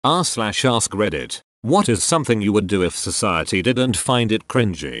r/ask Reddit. What is something you would do if society didn't find it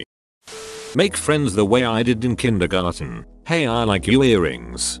cringy? Make friends the way I did in kindergarten. Hey, I like your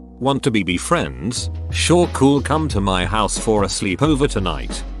earrings. Want to be friends? Sure, cool, come to my house for a sleepover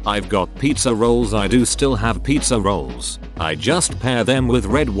tonight. I've got pizza rolls. I do still have pizza rolls. I just pair them with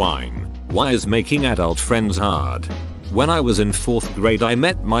red wine. Why is making adult friends hard? When I was in 4th grade, I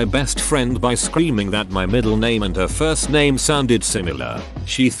met my best friend by screaming that my middle name and her first name sounded similar.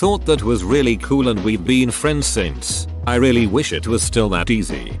 She thought that was really cool and we've been friends since. I really wish it was still that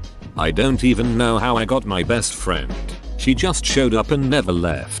easy. I don't even know how I got my best friend. She just showed up and never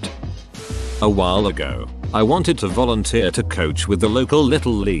left. A while ago, I wanted to volunteer to coach with the local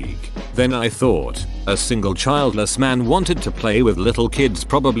little league. Then I thought, a single childless man wanted to play with little kids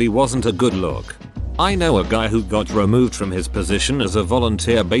probably wasn't a good look. I know a guy who got removed from his position as a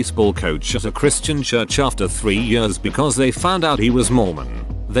volunteer baseball coach at a Christian church after 3 years because they found out he was Mormon.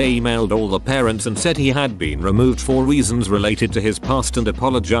 They emailed all the parents and said he had been removed for reasons related to his past and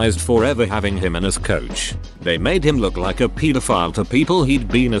apologized for ever having him in as coach. They made him look like a pedophile to people he'd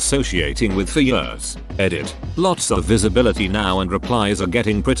been associating with for years. Edit. Lots of visibility now and replies are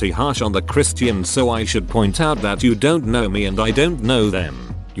getting pretty harsh on the Christians, so I should point out that you don't know me and I don't know them.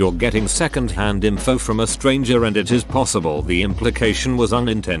 You're getting second-hand info from a stranger and it is possible the implication was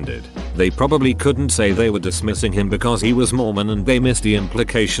unintended. They probably couldn't say they were dismissing him because he was Mormon and they missed the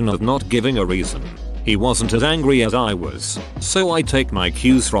implication of not giving a reason. He wasn't as angry as I was, so I take my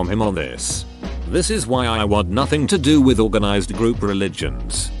cues from him on this. This is why I want nothing to do with organized group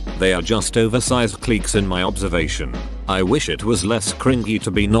religions. They are just oversized cliques in my observation. I wish it was less cringy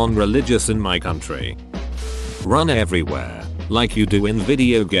to be non-religious in my country. Run everywhere, like you do in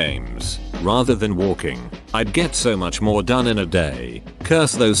video games, rather than walking. I'd get so much more done in a day.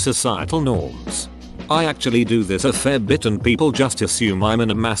 Curse those societal norms. I actually do this a fair bit and people just assume I'm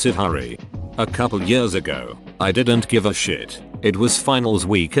in a massive hurry. A couple years ago, I didn't give a shit. It was finals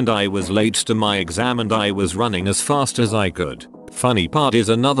week and I was late to my exam and I was running as fast as I could. Funny part is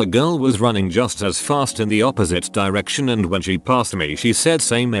another girl was running just as fast in the opposite direction and when she passed me she said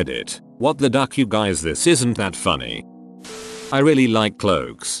same. Edit. What the duck, you guys, this isn't that funny. I really like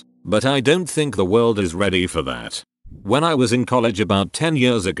cloaks, but I don't think the world is ready for that. When I was in college about 10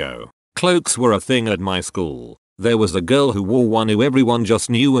 years ago, cloaks were a thing at my school. There was a girl who wore one who everyone just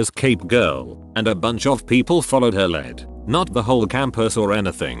knew as Cape Girl, and a bunch of people followed her lead. Not the whole campus or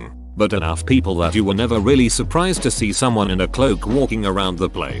anything, but enough people that you were never really surprised to see someone in a cloak walking around the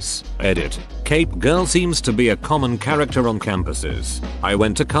place. Edit. Cape Girl seems to be a common character on campuses. I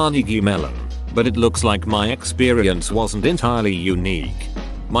went to Carnegie Mellon, but it looks like my experience wasn't entirely unique.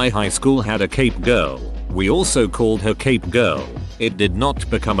 My high school had a Cape Girl. We also called her Cape Girl. It did not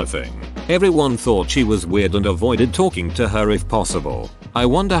become a thing. Everyone thought she was weird and avoided talking to her if possible. I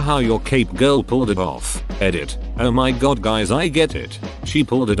wonder how your Cape Girl pulled it off. Edit. Oh my god, guys, I get it. She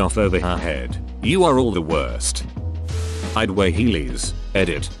pulled it off over her head. You are all the worst. I'd wear Heelys.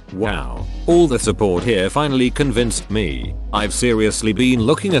 Edit. Wow. All the support here finally convinced me. I've seriously been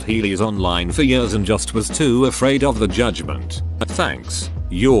looking at Heelys online for years and just was too afraid of the judgment. Thanks,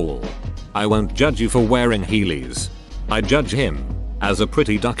 y'all. I won't judge you for wearing Heelys. I judge him as a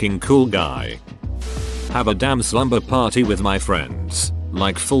pretty ducking cool guy. Have a damn slumber party with my friends,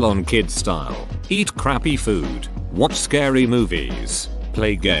 like full on kid style. Eat crappy food, watch scary movies,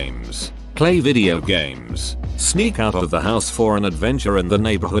 play games, play video games, sneak out of the house for an adventure in the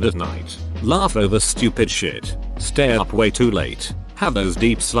neighborhood at night, laugh over stupid shit, stay up way too late, have those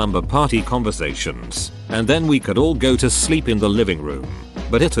deep slumber party conversations, and then we could all go to sleep in the living room.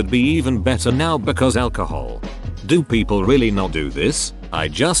 But it'd be even better now because alcohol. Do people really not do this? I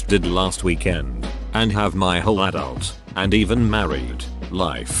just did last weekend, and have my whole adult, and even married,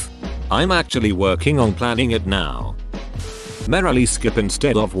 life. I'm actually working on planning it now. Merrily skip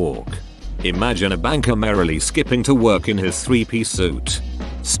instead of walk. Imagine a banker merrily skipping to work in his 3-piece suit.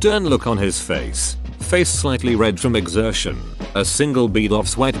 Stern look on his face slightly red from exertion. A single bead of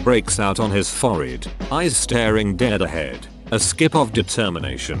sweat breaks out on his forehead, eyes staring dead ahead. A skip of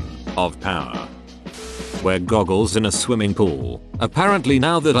determination, of power. Wear goggles in a swimming pool. Apparently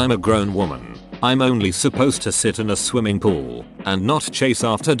now that I'm a grown woman, I'm only supposed to sit in a swimming pool and not chase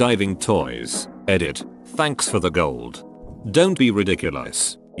after diving toys. Edit. Thanks for the gold. Don't be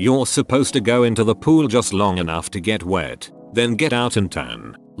ridiculous. You're supposed to go into the pool just long enough to get wet, then get out and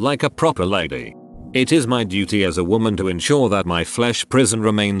tan, like a proper lady. It is my duty as a woman to ensure that my flesh prison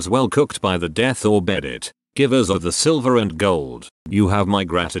remains well cooked by the death orb. Edit. Givers of the silver and gold, you have my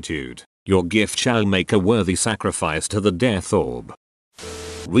gratitude. Your gift shall make a worthy sacrifice to the death orb.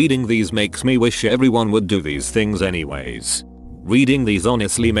 Reading these makes me wish everyone would do these things anyways. Reading these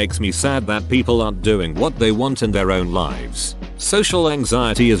honestly makes me sad that people aren't doing what they want in their own lives. Social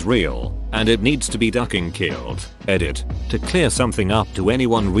anxiety is real, and it needs to be ducking killed. Edit. To clear something up to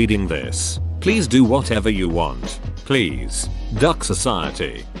anyone reading this, please do whatever you want. Please. Duck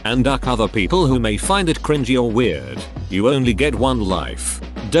society, and duck other people who may find it cringy or weird. You only get one life.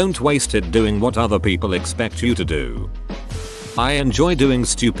 Don't waste it doing what other people expect you to do. I enjoy doing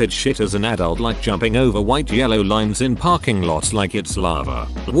stupid shit as an adult, like jumping over white yellow lines in parking lots like it's lava,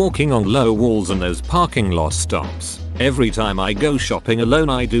 walking on low walls in those parking lot stops. Every time I go shopping alone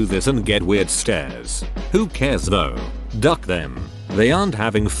I do this and get weird stares. Who cares though? Duck them. They aren't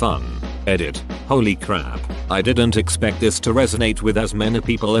having fun. Edit. Holy crap. I didn't expect this to resonate with as many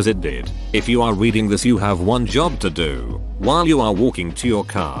people as it did. If you are reading this, you have one job to do. While you are walking to your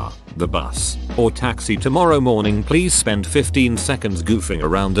car, the bus, or taxi tomorrow morning, please spend 15 seconds goofing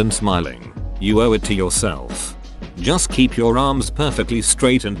around and smiling. You owe it to yourself. Just keep your arms perfectly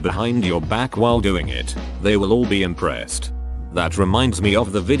straight and behind your back while doing it. They will all be impressed. That reminds me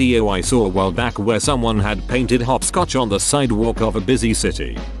of the video I saw a while back where someone had painted hopscotch on the sidewalk of a busy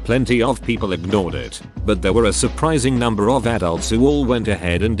city. Plenty of people ignored it, but there were a surprising number of adults who all went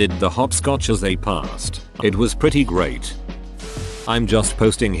ahead and did the hopscotch as they passed. It was pretty great. I'm just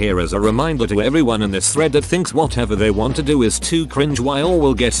posting here as a reminder to everyone in this thread that thinks whatever they want to do is too cringe or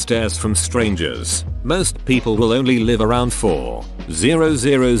will get stares from strangers. Most people will only live around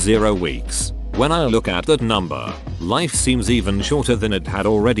 4,000 weeks. When I look at that number, life seems even shorter than it had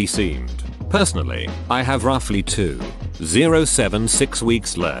already seemed. Personally, I have roughly 2,076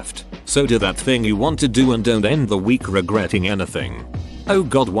 weeks left. So do that thing you want to do and don't end the week regretting anything. Oh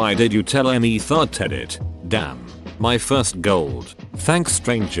god, why did you tell me? Thought edit. Damn. My first gold. Thanks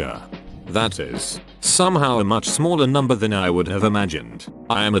stranger. That is somehow a much smaller number than I would have imagined.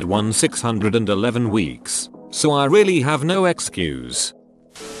 I am at 1,611 weeks, so I really have no excuse.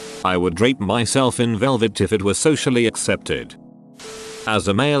 I would drape myself in velvet if it were socially accepted. As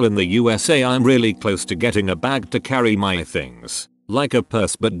a male in the USA, I'm really close to getting a bag to carry my things. Like a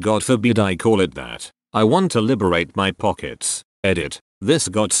purse, but God forbid I call it that. I want to liberate my pockets. Edit. This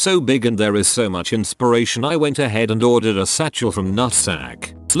got so big and there is so much inspiration I went ahead and ordered a satchel from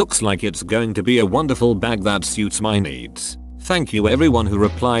Nutsack. Looks like it's going to be a wonderful bag that suits my needs. Thank you everyone who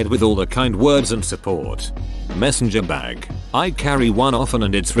replied with all the kind words and support. Messenger bag. I carry one often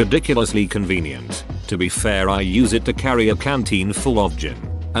and it's ridiculously convenient. To be fair, I use it to carry a canteen full of gin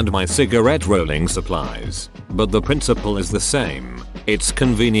and my cigarette rolling supplies. But the principle is the same. It's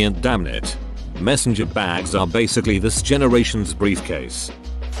convenient, damn it. Messenger bags are basically this generation's briefcase.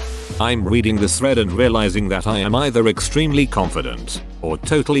 I'm reading this thread and realizing that I am either extremely confident or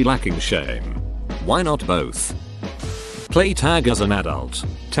totally lacking shame. Why not both? Play tag as an adult.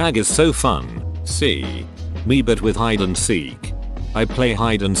 Tag is so fun. See me but with hide and seek. I play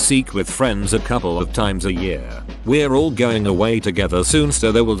hide and seek with friends a couple of times a year. We're all going away together soon,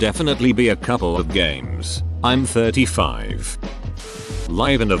 so there will definitely be a couple of games. I'm 35.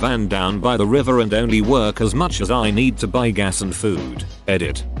 Live in a van down by the river and only work as much as I need to buy gas and food.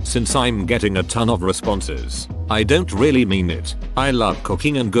 Edit. Since I'm getting a ton of responses, I don't really mean it. I love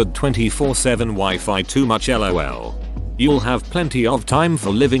cooking and good 24/7 Wi-Fi, too much lol. You'll have plenty of time for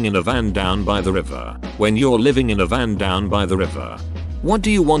living in a van down by the river. When you're living in a van down by the river, what do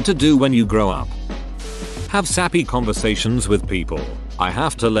you want to do when you grow up? Have sappy conversations with people. I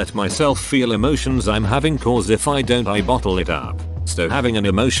have to let myself feel emotions I'm having, cause if I don't I bottle it up. So having an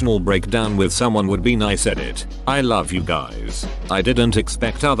emotional breakdown with someone would be nice. Edit. I love you guys. I didn't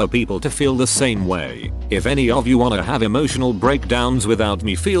expect other people to feel the same way. If any of you wanna have emotional breakdowns without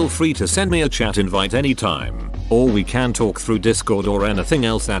me, feel free to send me a chat invite anytime. Or we can talk through Discord or anything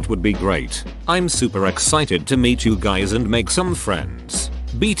else, that would be great. I'm super excited to meet you guys and make some friends.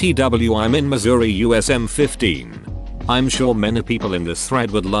 BTW, I'm in Missouri, USM 15. I'm sure many people in this thread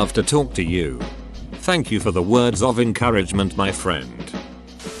would love to talk to you. Thank you for the words of encouragement, my friend.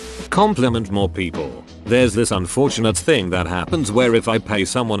 Compliment more people. There's this unfortunate thing that happens where if I pay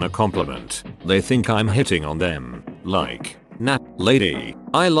someone a compliment, they think I'm hitting on them. Like, nah, lady,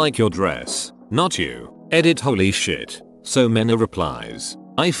 I like your dress. Not you. Edit. Holy shit. So many replies.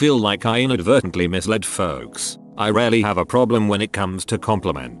 I feel like I inadvertently misled folks. I rarely have a problem when it comes to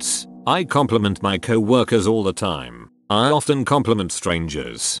compliments. I compliment my co-workers all the time. I often compliment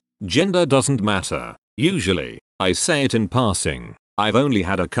strangers. Gender doesn't matter. Usually, I say it in passing. I've only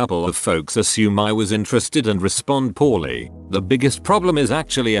had a couple of folks assume I was interested and respond poorly. The biggest problem is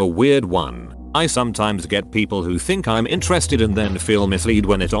actually a weird one. I sometimes get people who think I'm interested and then feel misled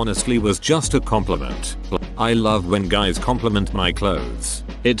when it honestly was just a compliment. I love when guys compliment my clothes.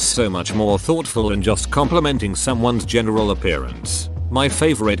 It's so much more thoughtful than just complimenting someone's general appearance. My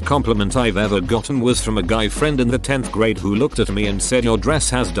favorite compliment I've ever gotten was from a guy friend in the 10th grade who looked at me and said, "Your dress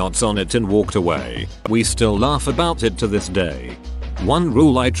has dots on it," and walked away. We still laugh about it to this day. One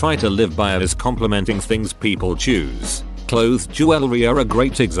rule I try to live by is complimenting things people choose. Clothes, jewelry are a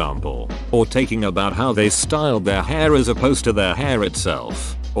great example. Or taking about how they styled their hair as opposed to their hair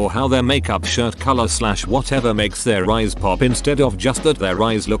itself. Or how their makeup, shirt color / whatever makes their eyes pop instead of just that their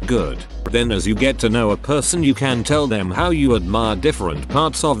eyes look good. Then as you get to know a person, you can tell them how you admire different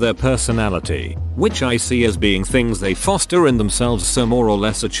parts of their personality, which I see as being things they foster in themselves, so more or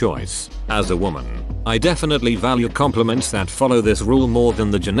less a choice. As a woman, I definitely value compliments that follow this rule more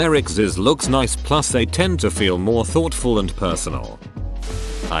than the generic "Ziz looks nice," plus they tend to feel more thoughtful and personal.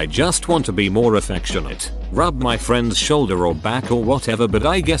 I just want to be more affectionate. Rub my friend's shoulder or back or whatever, but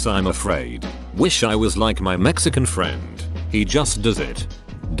I guess I'm afraid. Wish I was like my Mexican friend. He just does it.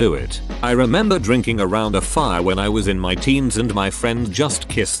 Do it. I remember drinking around a fire when I was in my teens and my friend just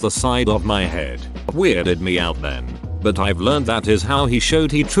kissed the side of my head. Weirded me out then. But I've learned that is how he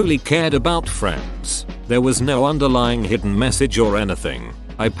showed he truly cared about friends. There was no underlying hidden message or anything.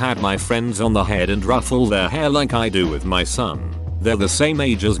 I pat my friends on the head and ruffle their hair like I do with my son. They're the same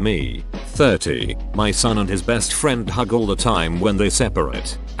age as me, 30. My son and his best friend hug all the time when they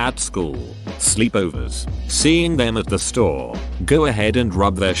separate. At school, sleepovers, seeing them at the store. Go ahead and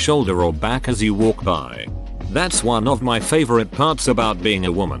rub their shoulder or back as you walk by. That's one of my favorite parts about being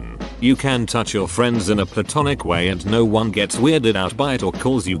a woman. You can touch your friends in a platonic way and no one gets weirded out by it or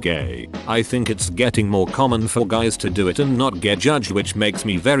calls you gay. I think it's getting more common for guys to do it and not get judged, which makes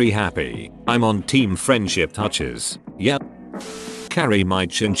me very happy. I'm on team friendship touches. Yep. Carry my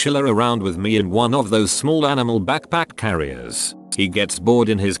chinchilla around with me in one of those small animal backpack carriers. He gets bored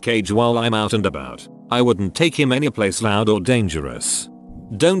in his cage while I'm out and about. I wouldn't take him anyplace loud or dangerous.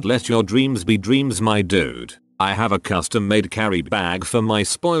 Don't let your dreams be dreams, my dude. I have a custom made carry bag for my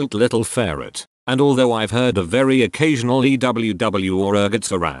spoilt little ferret. And although I've heard of very occasional EWW or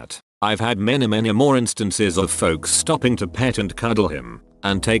ergets a rat, I've had many more instances of folks stopping to pet and cuddle him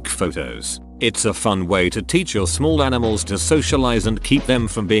and take photos. It's a fun way to teach your small animals to socialize and keep them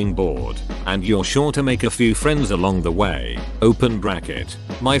from being bored. And you're sure to make a few friends along the way. Open bracket.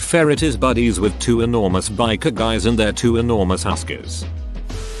 My ferret is buddies with 2 enormous biker guys and their 2 enormous huskies.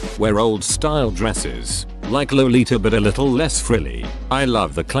 Wear old style dresses, like Lolita but a little less frilly. I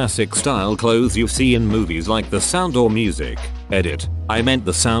love the classic style clothes you see in movies like The Sound or Music. Edit. I meant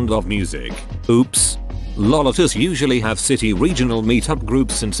The Sound of Music. Oops. Lolitas usually have city regional meetup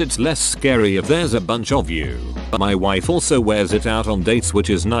groups since it's less scary if there's a bunch of you. My wife also wears it out on dates, which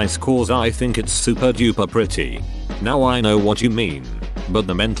is nice cause I think it's super duper pretty. Now I know what you mean, but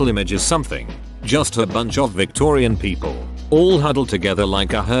the mental image is something. Just a bunch of Victorian people, all huddled together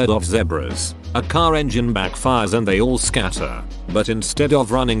like a herd of zebras. A car engine backfires and they all scatter, but instead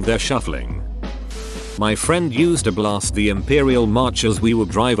of running they're shuffling. My friend used to blast the Imperial March as we would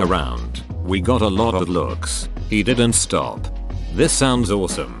drive around. We got a lot of looks. He didn't stop. This sounds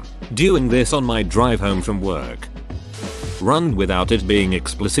awesome. Doing this on my drive home from work. Run without it being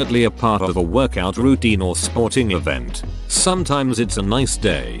explicitly a part of a workout routine or sporting event. Sometimes it's a nice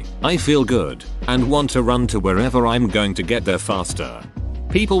day, I feel good, and want to run to wherever I'm going to get there faster.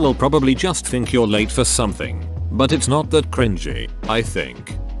 People will probably just think you're late for something, but it's not that cringy, I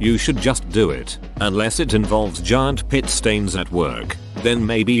think. You should just do it, unless it involves giant pit stains at work, then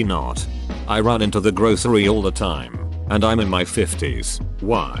maybe not. I run into the grocery all the time, and I'm in my 50s.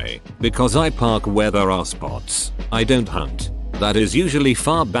 Why? Because I park where there are spots. I don't hunt. That is usually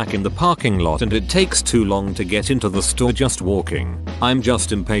far back in the parking lot and it takes too long to get into the store just walking. I'm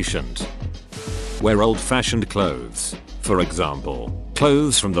just impatient. Wear old-fashioned clothes. For example,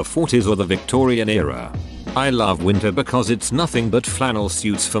 clothes from the 40s or the Victorian era. I love winter because it's nothing but flannel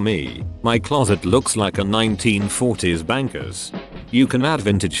suits for me. My closet looks like a 1940s banker's. You can add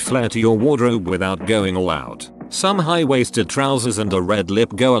vintage flair to your wardrobe without going all out. Some high-waisted trousers and a red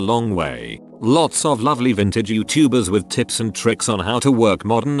lip go a long way. Lots of lovely vintage YouTubers with tips and tricks on how to work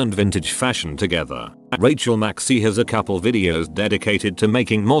modern and vintage fashion together. Rachel Maxey has a couple videos dedicated to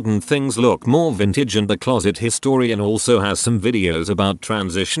making modern things look more vintage, and the Closet Historian also has some videos about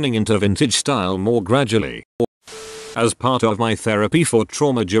transitioning into vintage style more gradually. As part of my therapy for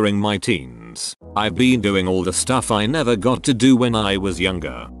trauma during my teens, I've been doing all the stuff I never got to do when I was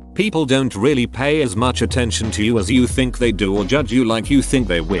younger. People don't really pay as much attention to you as you think they do or judge you like you think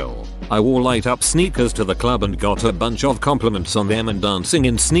they will. I wore light up sneakers to the club and got a bunch of compliments on them, and dancing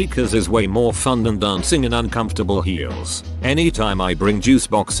in sneakers is way more fun than dancing in uncomfortable heels. Anytime I bring juice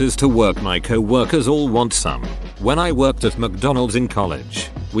boxes to work, my co-workers all want some. When I worked at McDonald's in college,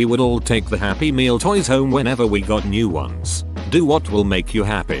 we would all take the Happy Meal toys home whenever we got new ones. Do what will make you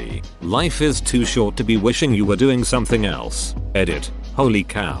happy. Life is too short to be wishing you were doing something else. Edit. Holy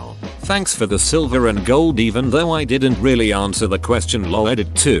cow. Thanks for the silver and gold even though I didn't really answer the question, lol.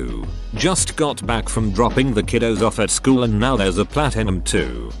 Edit 2. Just got back from dropping the kiddos off at school and now there's a platinum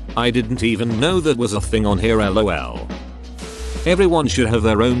too. I didn't even know that was a thing on here, lol. Everyone should have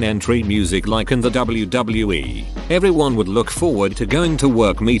their own entry music like in the WWE. Everyone would look forward to going to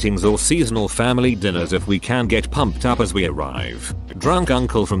work meetings or seasonal family dinners if we can get pumped up as we arrive. Drunk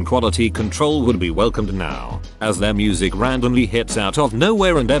uncle from quality control would be welcomed now, as their music randomly hits out of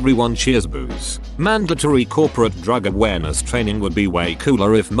nowhere and everyone cheers booze. Mandatory corporate drug awareness training would be way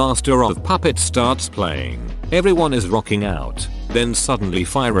cooler if Master of Puppets starts playing. Everyone is rocking out. Then suddenly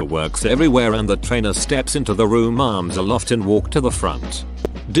fireworks everywhere and the trainer steps into the room, arms aloft, and walk to the front.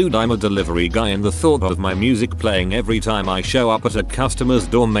 Dude, I'm a delivery guy and the thought of my music playing every time I show up at a customer's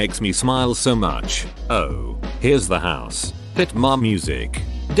door makes me smile so much. Oh, here's the house. Pit mom music.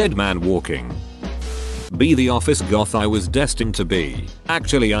 Dead man walking. Be the office goth I was destined to be.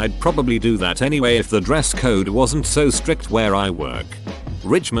 Actually, I'd probably do that anyway if the dress code wasn't so strict where I work.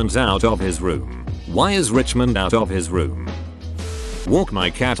 Richmond's out of his room. Why is Richmond out of his room? Walk my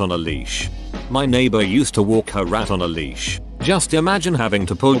cat on a leash. My neighbor used to walk her rat on a leash. Just imagine having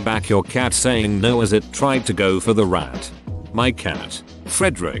to pull back your cat saying no as it tried to go for the rat. My cat,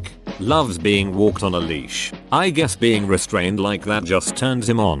 Frederick, loves being walked on a leash. I guess being restrained like that just turns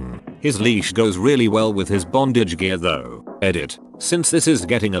him on. His leash goes really well with his bondage gear though. Edit. Since this is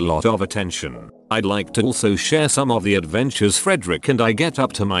getting a lot of attention, I'd like to also share some of the adventures Frederick and I get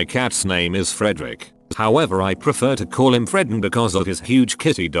up to. My cat's name is Frederick. However, I prefer to call him Fredden because of his huge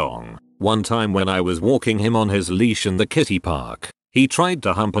kitty dong. One time when I was walking him on his leash in the kitty park, he tried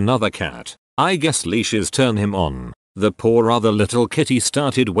to hump another cat. I guess leashes turn him on. The poor other little kitty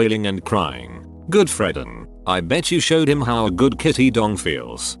started wailing and crying. Good Fredden. I bet you showed him how a good kitty dong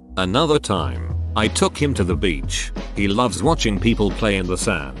feels. Another time, I took him to the beach. He loves watching people play in the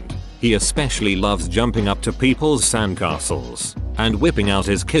sand. He especially loves jumping up to people's sandcastles and whipping out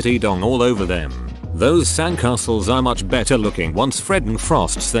his kitty dong all over them. Those sandcastles are much better looking once Fredden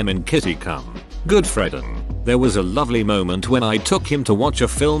frosts them in kitty cum. Good Fredden. There was a lovely moment when I took him to watch a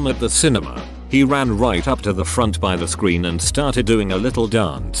film at the cinema. He ran right up to the front by the screen and started doing a little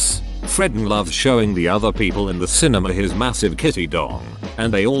dance. Fredden loves showing the other people in the cinema his massive kitty dong,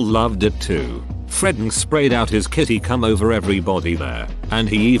 and they all loved it too. Fredden sprayed out his kitty cum over everybody there, and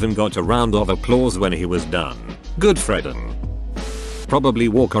he even got a round of applause when he was done. Good Fredden. Probably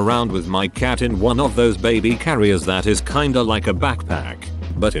walk around with my cat in one of those baby carriers that is kinda like a backpack,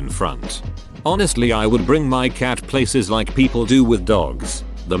 but in front. Honestly, I would bring my cat places like people do with dogs.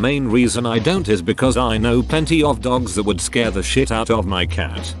 The main reason I don't is because I know plenty of dogs that would scare the shit out of my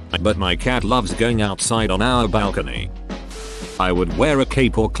cat, but my cat loves going outside on our balcony. I would wear a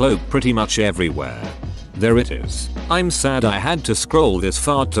cape or cloak pretty much everywhere. There it is. I'm sad I had to scroll this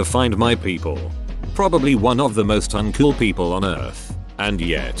far to find my people. Probably one of the most uncool people on earth. And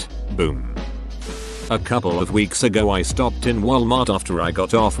yet, boom. A couple of weeks ago I stopped in Walmart after I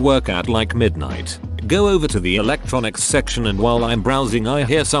got off work at like midnight. Go over to the electronics section and while I'm browsing I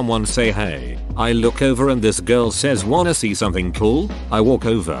hear someone say hey. I look over and this girl says, wanna see something cool? I walk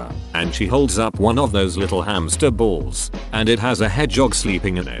over and she holds up one of those little hamster balls and it has a hedgehog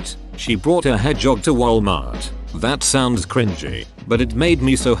sleeping in it. She brought a hedgehog to Walmart. That sounds cringy, but it made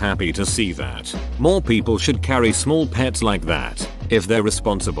me so happy to see that. More people should carry small pets like that, if they're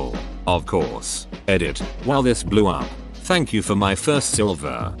responsible. Of course. Edit. While this blew up. Thank you for my first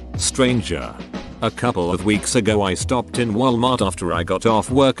silver, stranger. A couple of weeks ago I stopped in Walmart after I got off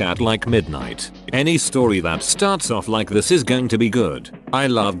work at like midnight. Any story that starts off like this is going to be good. I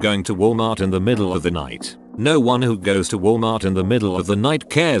love going to Walmart in the middle of the night. No one who goes to Walmart in the middle of the night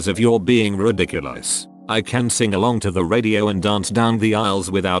cares if you're being ridiculous. I can sing along to the radio and dance down the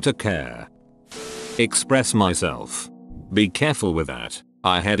aisles without a care. Express myself. Be careful with that.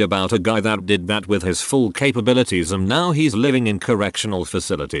 I heard about a guy that did that with his full capabilities and now he's living in correctional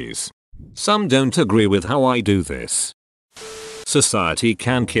facilities. Some don't agree with how I do this. Society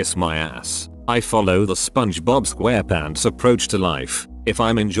can kiss my ass. I follow the SpongeBob SquarePants approach to life. If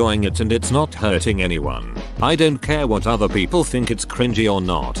I'm enjoying it and it's not hurting anyone, I don't care what other people think, it's cringy or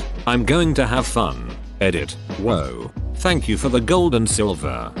not. I'm going to have fun. Edit. Whoa. Thank you for the gold and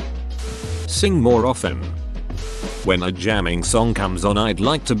silver. Sing more often. When a jamming song comes on, I'd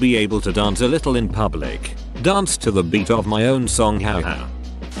like to be able to dance a little in public. Dance to the beat of my own song, haha.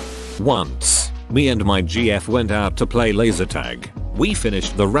 Once, me and my GF went out to play laser tag. We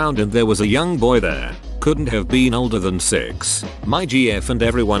finished the round and there was a young boy there. Couldn't have been older than 6. My GF and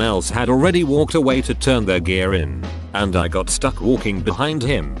everyone else had already walked away to turn their gear in. And I got stuck walking behind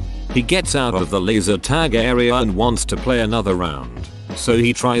him. He gets out of the laser tag area and wants to play another round. So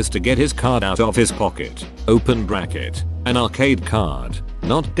he tries to get his card out of his pocket. Open bracket. An arcade card.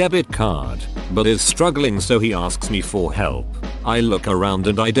 Not debit card. But is struggling, so he asks me for help. I look around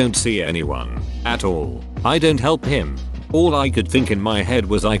and I don't see anyone. At all. I don't help him. All I could think in my head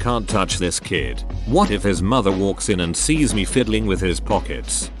was, I can't touch this kid. What if his mother walks in and sees me fiddling with his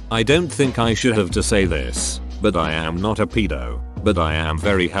pockets? I don't think I should have to say this, but I am not a pedo. But I am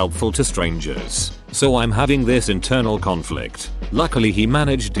very helpful to strangers. So I'm having this internal conflict. Luckily he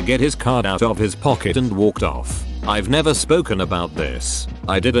managed to get his card out of his pocket and walked off. I've never spoken about this.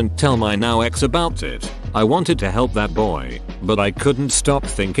 I didn't tell my now ex about it. I wanted to help that boy, but I couldn't stop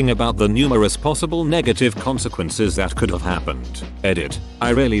thinking about the numerous possible negative consequences that could have happened. Edit.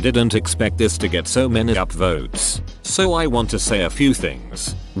 I really didn't expect this to get so many upvotes. So I want to say a few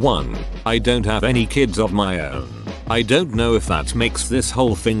things. 1. I don't have any kids of my own. I don't know if that makes this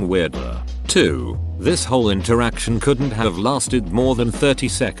whole thing weirder. 2. This whole interaction couldn't have lasted more than 30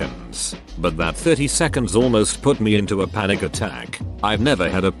 seconds. But that 30 seconds almost put me into a panic attack. I've never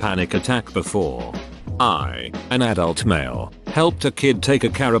had a panic attack before. I, an adult male, helped a kid take a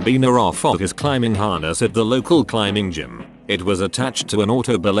carabiner off of his climbing harness at the local climbing gym. It was attached to an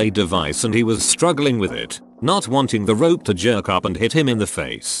auto belay device and he was struggling with it, not wanting the rope to jerk up and hit him in the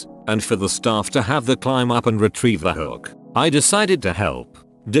face, and for the staff to have the climb up and retrieve the hook. I decided to help.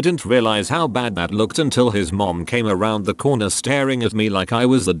 Didn't realize how bad that looked until his mom came around the corner staring at me like I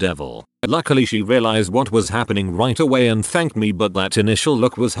was the devil. Luckily she realized what was happening right away and thanked me, but that initial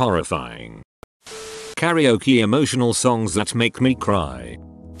look was horrifying. Karaoke emotional songs that make me cry.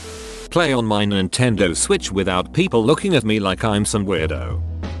 Play on my Nintendo Switch without people looking at me like I'm some weirdo.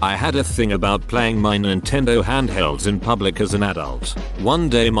 I had a thing about playing my Nintendo handhelds in public as an adult. One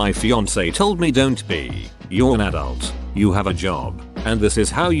day my fiance told me, don't be. You're an adult. You have a job. And this is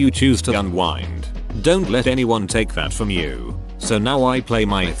how you choose to unwind. Don't let anyone take that from you. So now I play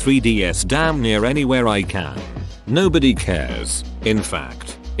my 3DS damn near anywhere I can. Nobody cares. In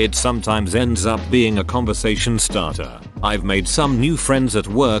fact, it sometimes ends up being a conversation starter. I've made some new friends at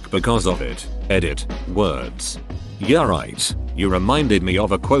work because of it. Edit. Words. Yeah, right. You reminded me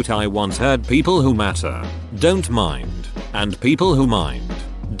of a quote I once heard: people who matter don't mind, and people who mind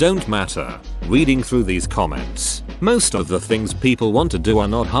don't matter. Reading through these comments, most of the things people want to do are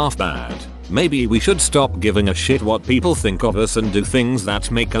not half bad. Maybe we should stop giving a shit what people think of us and do things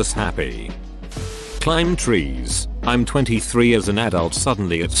that make us happy. Climb trees. I'm 23. As an adult,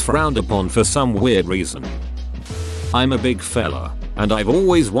 suddenly it's frowned upon for some weird reason. I'm a big fella, and I've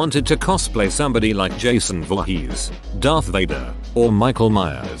always wanted to cosplay somebody like Jason Voorhees, Darth Vader, or Michael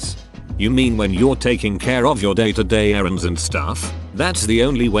Myers. You mean when you're taking care of your day-to-day errands and stuff? That's the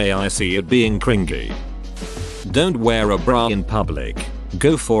only way I see it being cringy. Don't wear a bra in public.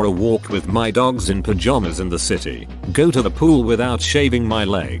 Go for a walk with my dogs in pajamas in the city. Go to the pool without shaving my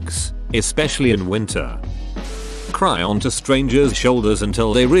legs, especially in winter. Cry onto strangers' shoulders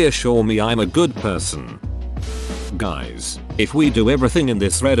until they reassure me I'm a good person. Guys, if we do everything in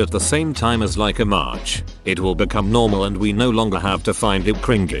this thread at the same time as like a march, it will become normal and we no longer have to find it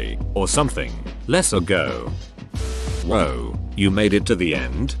cringy or something. Let's go. Whoa, you made it to the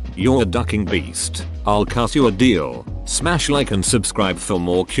end? You're a ducking beast. I'll cut you a deal. Smash like and subscribe for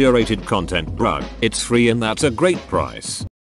more curated content, bruh. It's free and that's a great price.